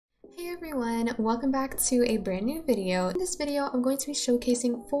Hey everyone, welcome back to a brand new video. In this video, I'm going to be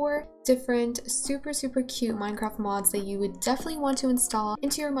showcasing 4 different super cute Minecraft mods that you would definitely want to install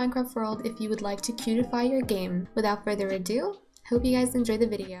into your Minecraft world if you would like to cutify your game. Without further ado, hope you guys enjoy the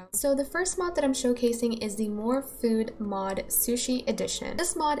video. So the first mod that I'm showcasing is the More Food mod Sushi edition.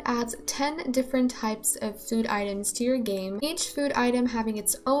 This mod adds 10 different types of food items to your game, each food item having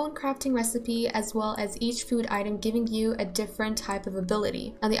its own crafting recipe as well as each food item giving you a different type of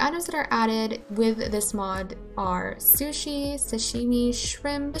ability. Now the items that are added with this mod are sushi, sashimi,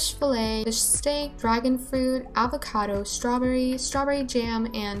 shrimp, fish fillet, fish steak, dragon fruit, avocado, strawberry jam,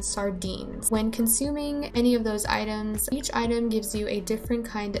 and sardines. When consuming any of those items, each item gives you a different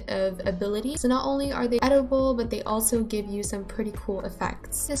kind of ability. So not only are they edible, but they also give you some pretty cool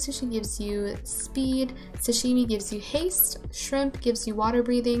effects. The sushi gives you speed, sashimi gives you haste, shrimp gives you water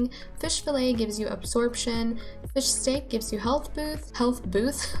breathing, fish fillet gives you absorption, fish steak gives you health boost,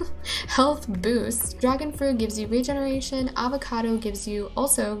 dragon fruit gives you regeneration, avocado gives you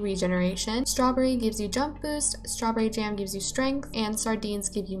also regeneration, strawberry gives you jump boost, strawberry jam gives you strength, and sardines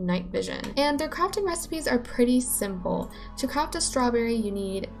give you night vision. And their crafting recipes are pretty simple. To craft a strawberry, you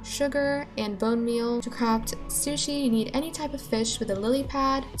need sugar and bone meal. To craft sushi, you need any type of fish with a lily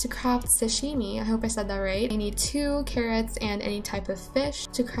pad. To craft sashimi, I hope I said that right, you need 2 carrots and any type of fish.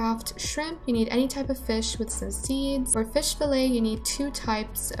 To craft shrimp, you need any type of fish with some seeds. For fish fillet, you need 2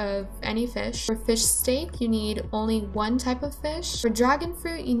 types of any fish. For fish steak, you need only 1 type of fish. For dragon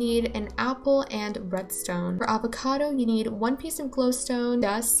fruit, you need an apple and redstone. For avocado, you need 1 piece of glowstone,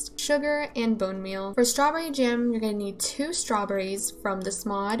 dust, sugar, and bone meal. For strawberry jam, you're going to need 2 strawberries from this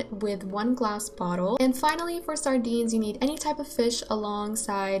mod with 1 glass bottle. And finally, for sardines, you need any type of fish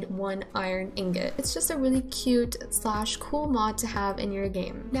alongside 1 iron ingot. It's just a really cute / cool mod to have in your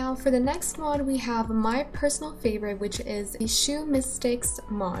game. Now for the next mod, we have my personal favorite, which is the ShuMystics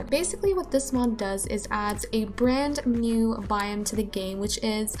Mod. Basically what this mod does is adds a brand new biome to the game, which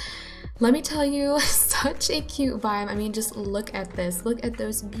is, let me tell you, such a cute biome. I mean, just look at this. Look at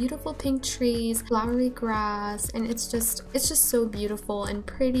those beautiful pink trees, flowery grass, and it's just so beautiful and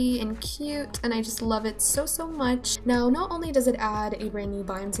pretty and cute, and I just love it so much. Now, not only does it add a brand new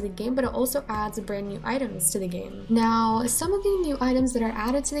biome to the game, but it also adds brand new items to the game. Now, some of the new items that are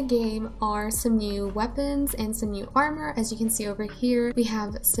added to the game are some new weapons and some new armor. As you can see over here, we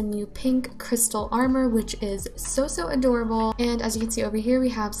have some new pink crystal armor, which is so adorable, and as you can see over here, we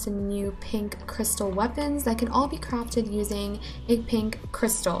have some new pink crystal weapons that can all be crafted using a pink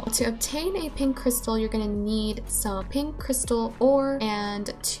crystal. To obtain a pink crystal, you're going to need some pink crystal ore,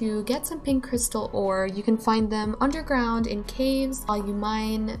 and to get some pink crystal ore, you can find them underground in caves while you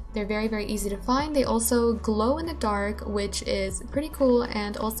mine. They're very easy to find. They also glow in the dark, which is pretty cool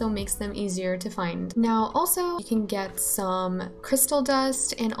and also makes them easier to find. Now also, you can get some crystal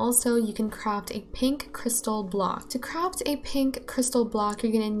dust, and also you can craft a pink crystal block. To craft a pink crystal block,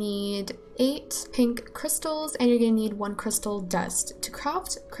 you're going to need 8 pink crystals, and you're going to need 1 crystal dust. To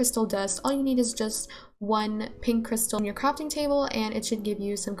craft crystal dust, all you need is just 1 pink crystal on your crafting table, and it should give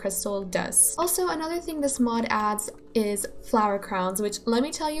you some crystal dust. Also, another thing this mod adds is flower crowns, which, let me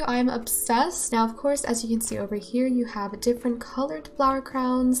tell you, I'm obsessed. Now, of course, as you can see over here, you have different colored flower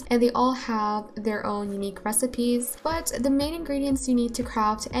crowns, and they all have their own unique recipes, but the main ingredients you need to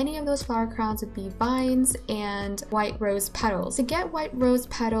craft any of those flower crowns would be vines and white rose petals. To get white rose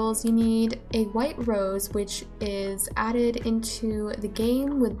petals, you need a white rose, which is added into the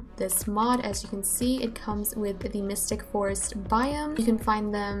game with this mod. As you can see, it comes with the Mystic Forest biome. You can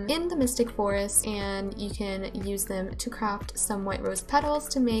find them in the Mystic Forest, and you can use them to craft some white rose petals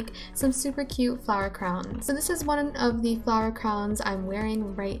to make some super cute flower crowns. So this is one of the flower crowns I'm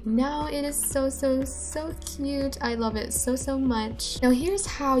wearing right now. It is so cute. I love it so much. Now here's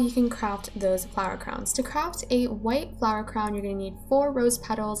how you can craft those flower crowns. To craft a white flower crown, you're going to need 4 rose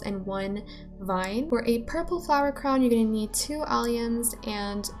petals and 1 vine. For a purple flower crown, you're going to need 2 alliums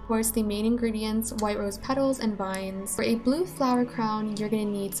and, of course, the main ingredients, white rose petals and vines. For a blue flower crown, you're going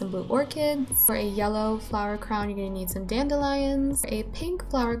to need some blue orchids. For a yellow flower crown, you're going to need some dandelions. For a pink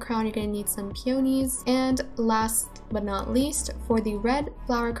flower crown, you're going to need some peonies. And last but not least, for the red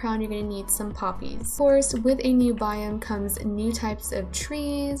flower crown, you're going to need some poppies. Of course, with a new biome comes new types of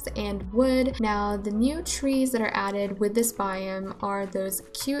trees and wood. Now, the new trees that are added with this biome are those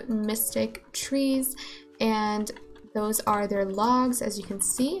cute mystic trees, and those are their logs, as you can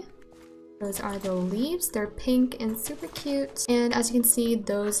see. Those are the leaves. They're pink and super cute. And as you can see,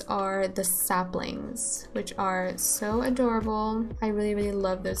 those are the saplings, which are so adorable. I really, really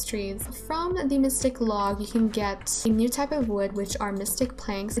love those trees. From the Mystic log, you can get a new type of wood, which are Mystic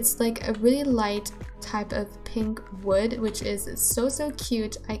planks. It's like a really light type of pink wood, which is so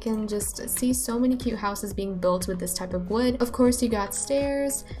cute. I can just see so many cute houses being built with this type of wood. Of course, you got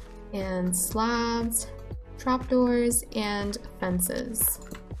stairs and slabs, trapdoors, and fences.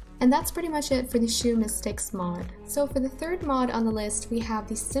 And that's pretty much it for the ShuMystics mod. So for the third mod on the list, we have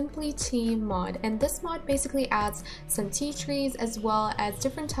the Simply Tea mod. And this mod basically adds some tea trees as well as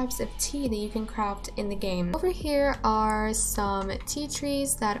different types of tea that you can craft in the game. Over here are some tea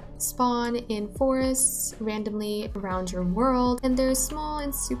trees that spawn in forests randomly around your world. And they're small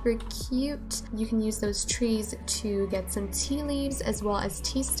and super cute. You can use those trees to get some tea leaves as well as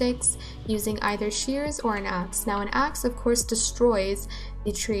tea sticks using either shears or an axe. Now an axe of course destroys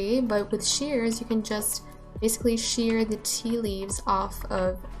the tree, but with shears you can just basically shear the tea leaves off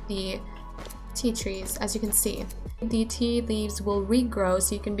of the tea trees. As you can see, the tea leaves will regrow,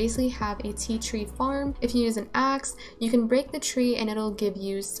 so you can basically have a tea tree farm. If you use an axe, you can break the tree and it'll give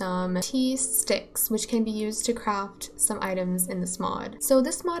you some tea sticks, which can be used to craft some items in this mod. So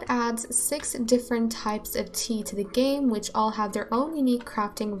this mod adds 6 different types of tea to the game, which all have their own unique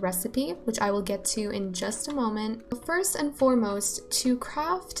crafting recipe, which I will get to in just a moment. First and foremost, to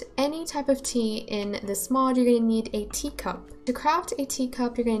craft any type of tea in this mod, you're going to need a teacup. To craft a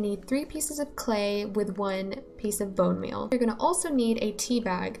teacup, you're going to need 3 pieces of clay with 1 piece of bone meal. You're going to also need a tea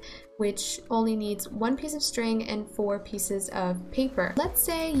bag, which only needs 1 piece of string and 4 pieces of paper. Let's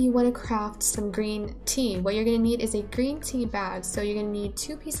say you want to craft some green tea. What you're going to need is a green tea bag. So you're going to need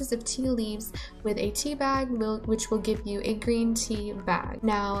 2 pieces of tea leaves with a tea bag, which will give you a green tea bag.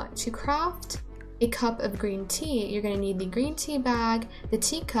 Now, to craft a cup of green tea, you're going to need the green tea bag, the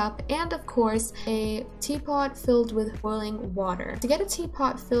teacup, and of course a teapot filled with boiling water. To get a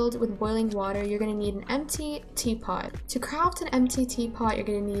teapot filled with boiling water, you're going to need an empty teapot. To craft an empty teapot, you're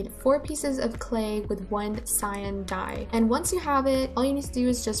going to need 4 pieces of clay with 1 cyan dye. And once you have it, all you need to do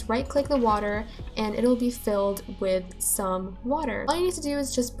is just right click the water and it'll be filled with some water. All you need to do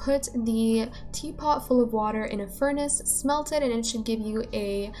is just put the teapot full of water in a furnace, smelt it, and it should give you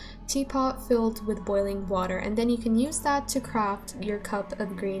a teapot filled with boiling water, and then you can use that to craft your cup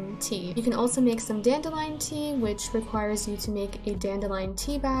of green tea. You can also make some dandelion tea, which requires you to make a dandelion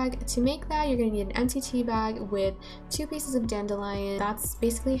tea bag. To make that, you're going to need an empty tea bag with 2 pieces of dandelion. That's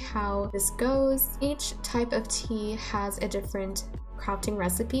basically how this goes. Each type of tea has a different crafting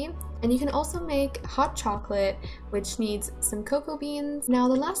recipe, and you can also make hot chocolate, which needs some cocoa beans. Now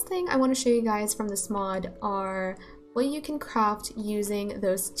the last thing I want to show you guys from this mod are what you can craft using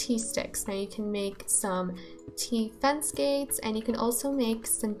those tea sticks. Now you can make some tea fence gates, and you can also make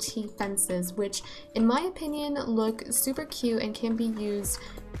some tea fences, which in my opinion look super cute and can be used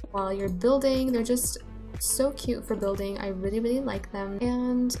while you're building. They're just so cute for building. I really like them.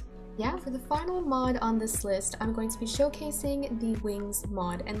 And yeah, for the final mod on this list, I'm going to be showcasing the wings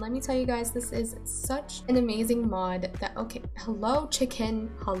mod. And let me tell you guys, this is such an amazing mod that, okay, hello chicken,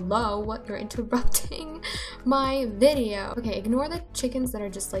 hello, you're interrupting my video. Okay, ignore the chickens that are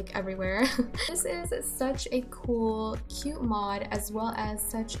just like everywhere. This is such a cool, cute mod as well as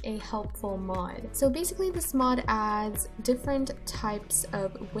such a helpful mod. So basically this mod adds different types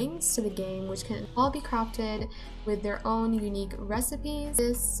of wings to the game, which can all be crafted with their own unique recipes.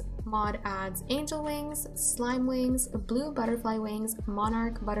 This mod adds angel wings, slime wings, blue butterfly wings,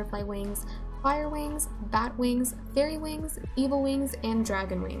 monarch butterfly wings, fire wings, bat wings, fairy wings, evil wings, and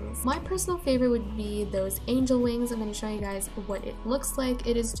dragon wings. My personal favorite would be those angel wings. I'm going to show you guys what it looks like.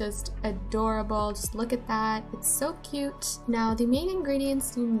 It is just adorable. Just look at that. It's so cute. Now, the main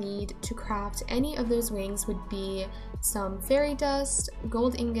ingredients you need to craft any of those wings would be some fairy dust,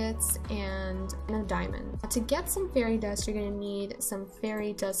 gold ingots, and a diamond. To get some fairy dust, you're going to need some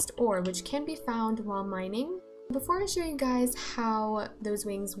fairy dust ore, which can be found while mining. Before I show you guys how those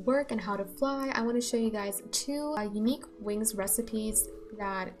wings work and how to fly, I want to show you guys 2 unique wings recipes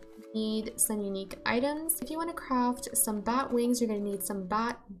that need some unique items. If you want to craft some bat wings, you're going to need some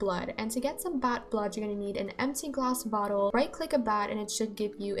bat blood. And to get some bat blood, you're going to need an empty glass bottle. Right click a bat and it should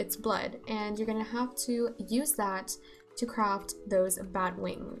give you its blood. And you're going to have to use that to craft those bat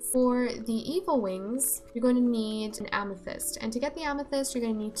wings. For the evil wings, you're going to need an amethyst, and to get the amethyst, you're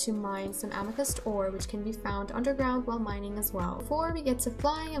going to need to mine some amethyst ore, which can be found underground while mining as well. Before we get to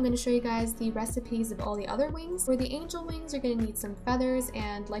flying, I'm going to show you guys the recipes of all the other wings. For the angel wings, you're going to need some feathers,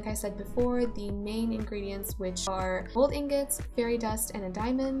 and like I said before, the main ingredients, which are gold ingots, fairy dust, and a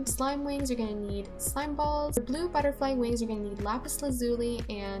diamond. Slime wings, you're going to need slime balls. For blue butterfly wings, you're going to need lapis lazuli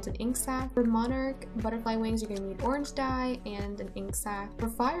and an ink sac. For monarch butterfly wings, you're going to need orange dye and an ink sac. For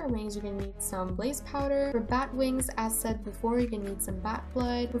fire wings, you're going to need some blaze powder. For bat wings, as said before, you're going to need some bat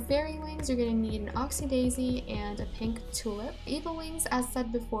blood. For fairy wings, you're going to need an oxy daisy and a pink tulip. For evil wings, as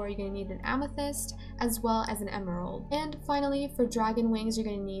said before, you're going to need an amethyst as well as an emerald. And finally, for dragon wings, you're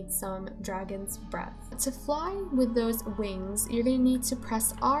going to need some dragon's breath. To fly with those wings, you're going to need to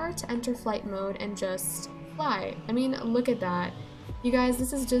press R to enter flight mode and just fly. I mean, look at that. You guys,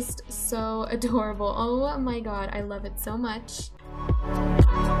 this is just so adorable. Oh my god, I love it so much.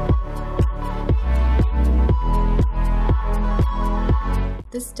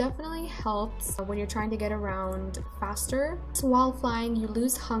 This definitely helps when you're trying to get around faster. So while flying, you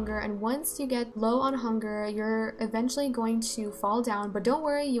lose hunger, and once you get low on hunger, you're eventually going to fall down, but don't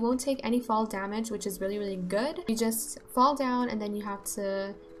worry, you won't take any fall damage, which is really good. You just fall down and then you have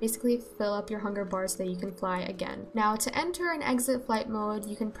to basically fill up your hunger bar so that you can fly again. Now, to enter and exit flight mode,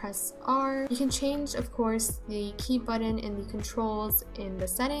 you can press R. You can change, of course, the key button in the controls in the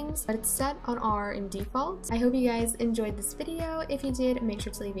settings, but it's set on R in default. I hope you guys enjoyed this video. If you did, make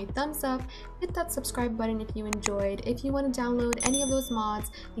sure to leave a thumbs up, hit that subscribe button if you enjoyed. If you want to download any of those mods,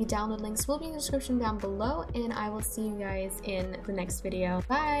 the download links will be in the description down below, and I will see you guys in the next video.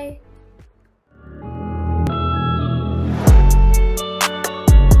 Bye!